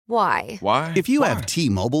Why? Why? If you have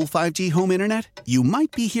T-Mobile 5G home internet, you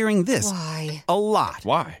might be hearing this Why? a lot.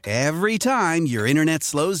 Why? Every time your internet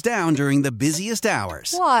slows down during the busiest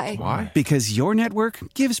hours. Why? Why? Because your network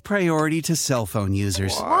gives priority to cell phone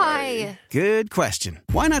users. Why? Good question.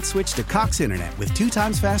 Why not switch to Cox Internet with 2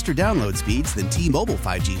 times faster download speeds than T-Mobile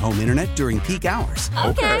 5G home internet during peak hours?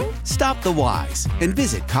 Okay. Stop the whys and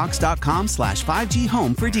visit cox.com/5G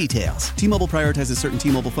home for details. T-Mobile prioritizes certain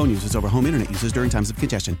T-Mobile phone users over home internet users during times of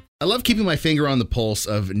congestion. I love keeping my finger on the pulse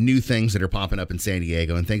of new things that are popping up in San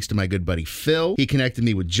Diego, and thanks to my good buddy Phil, he connected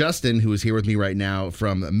me with Justin, who is here with me right now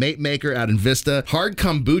from Mate Maker out in Vista. Hard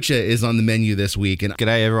kombucha is on the menu this week. And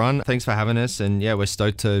G'day, everyone. Thanks for having us. And yeah, we're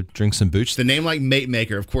stoked to drink some booch. the name like Mate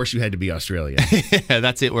Maker, of course you had to be Australia. Yeah,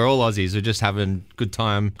 that's it. We're all Aussies. We're just having good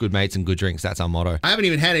time, good mates, and good drinks. That's our motto. I haven't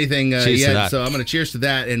even had anything Cheers to yet, that. so I'm going to cheers to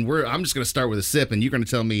that. And I'm just going to start with a sip, and you're going to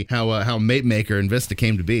tell me how Mate Maker in Vista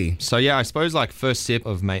came to be. So yeah, I suppose like first sip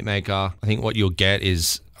of Mate Maker, I think what you'll get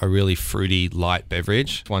is a really fruity, light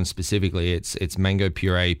beverage. One specifically, it's mango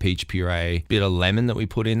puree, peach puree, bit of lemon that we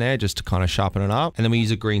put in there just to kind of sharpen it up. And then we use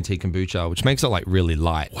a green tea kombucha, which makes it like really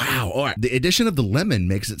light. Wow. All right. The addition of the lemon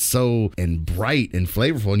makes it so and bright and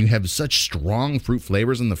flavorful, and you have such strong fruit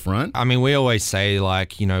flavors in the front. I mean, we always say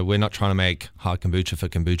like, you know, we're not trying to make hard kombucha for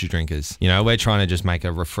kombucha drinkers. You know, we're trying to just make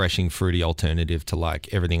a refreshing, fruity alternative to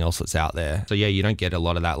like everything else that's out there. So yeah, you don't get a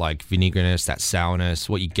lot of that like vinegariness, that sourness.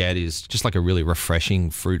 What you get is just like a really refreshing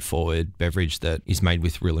fruit-forward beverage that is made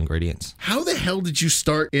with real ingredients. How the hell did you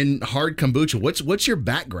start in hard kombucha? What's your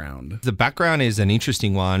background? The background is an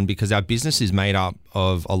interesting one because our business is made up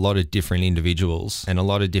of a lot of different individuals and a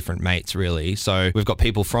lot of different mates, really. So we've got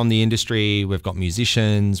people from the industry, we've got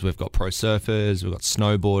musicians, we've got pro surfers, we've got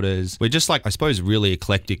snowboarders. We're just like, I suppose, really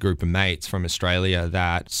eclectic group of mates from Australia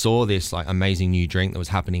that saw this like amazing new drink that was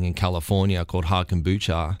happening in California called hard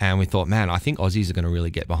kombucha. And we thought, man, I think Aussies are going to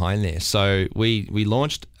really get behind this. So we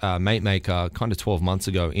launched Mate Maker kind of 12 months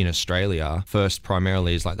ago in Australia. First,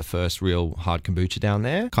 primarily, is like the first real hard kombucha down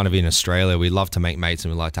there. Kind of in Australia, we love to make mates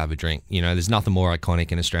and we like to have a drink. You know, there's nothing more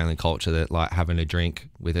iconic in Australian culture than like having a drink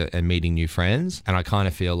with it and meeting new friends. And I kind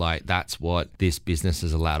of feel like that's what this business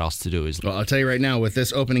has allowed us to do. Is Well, I'll tell you right now, with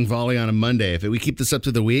this opening volley on a Monday, if we keep this up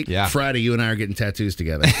to the week, Friday, you and I are getting tattoos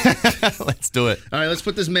together. Let's do it. All right, let's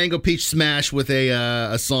put this mango peach smash with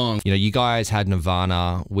a song. You know, you guys had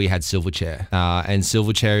Nirvana, we had Silverchair. And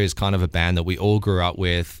Silverchair is kind of a band that we all grew up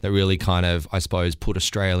with that really kind of, I suppose, put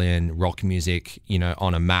Australian rock music, you know,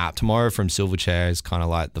 on a map. Tomorrow from Silverchair is kind of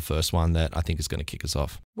like the first one that I think is going to kick us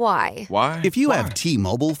off. Why? Why? If you have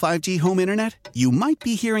T-Mobile 5G home internet, you might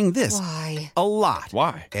be hearing this Why? a lot.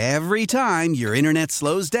 Why? Every time your internet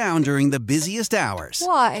slows down during the busiest hours.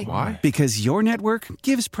 Why? Why? Because your network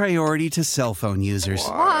gives priority to cell phone users.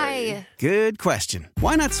 Why? Good question.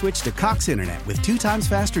 Why not switch to Cox Internet with 2 times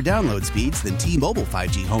faster download speeds than T-Mobile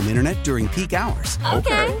 5G home internet during peak hours?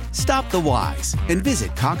 Okay. Stop the whys and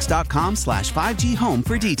visit cox.com/5G home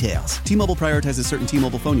for details. T-Mobile prioritizes certain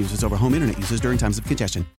T-Mobile phone users over home internet users during times of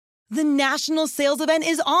congestion. The national sales event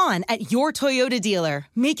is on at your Toyota dealer,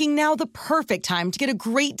 making now the perfect time to get a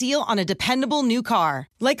great deal on a dependable new car.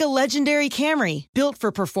 Like a legendary Camry, built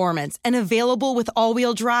for performance and available with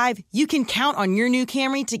all-wheel drive, you can count on your new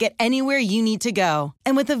Camry to get anywhere you need to go.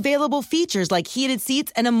 And with available features like heated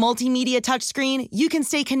seats and a multimedia touchscreen, you can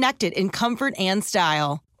stay connected in comfort and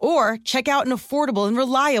style. Or check out an affordable and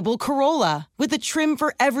reliable Corolla with a trim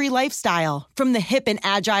for every lifestyle, from the hip and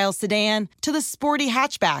agile sedan to the sporty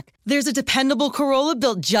hatchback. There's a dependable Corolla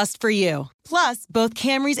built just for you. Plus, both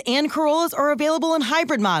Camrys and Corollas are available in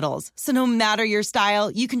hybrid models, so no matter your style,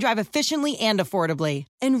 you can drive efficiently and affordably.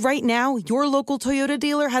 And right now, your local Toyota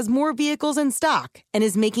dealer has more vehicles in stock and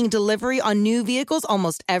is making delivery on new vehicles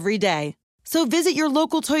almost every day. So visit your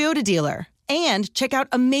local Toyota dealer. And check out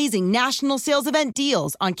amazing national sales event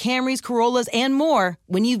deals on Camrys, Corollas, and more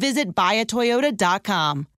when you visit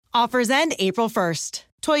buyatoyota.com. Offers end April 1st.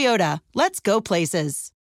 Toyota, let's go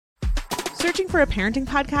places. Searching for a parenting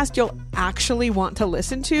podcast you'll actually want to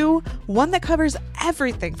listen to? One that covers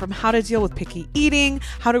everything from how to deal with picky eating,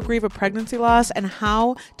 how to grieve a pregnancy loss, and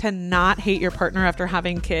how to not hate your partner after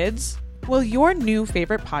having kids? Well, your new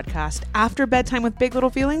favorite podcast, After Bedtime with Big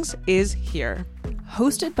Little Feelings, is here.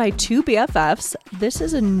 Hosted by 2 BFFs, this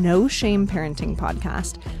is a no-shame parenting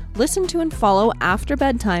podcast. Listen to and follow After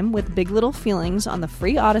Bedtime with Big Little Feelings on the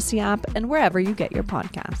free Odyssey app and wherever you get your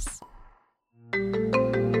podcasts.